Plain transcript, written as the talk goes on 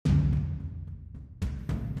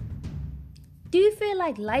Do you feel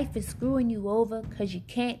like life is screwing you over because you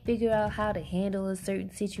can't figure out how to handle a certain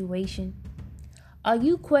situation? Are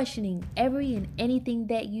you questioning every and anything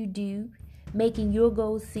that you do, making your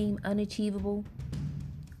goals seem unachievable?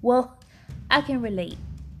 Well, I can relate.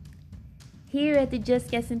 Here at the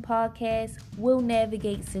Just Guessing podcast, we'll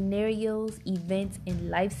navigate scenarios, events, and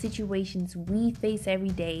life situations we face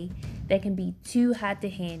every day that can be too hot to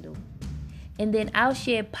handle. And then I'll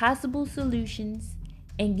share possible solutions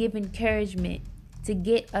and give encouragement to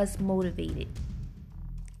get us motivated.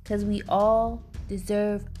 Because we all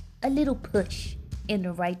deserve a little push in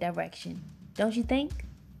the right direction. Don't you think?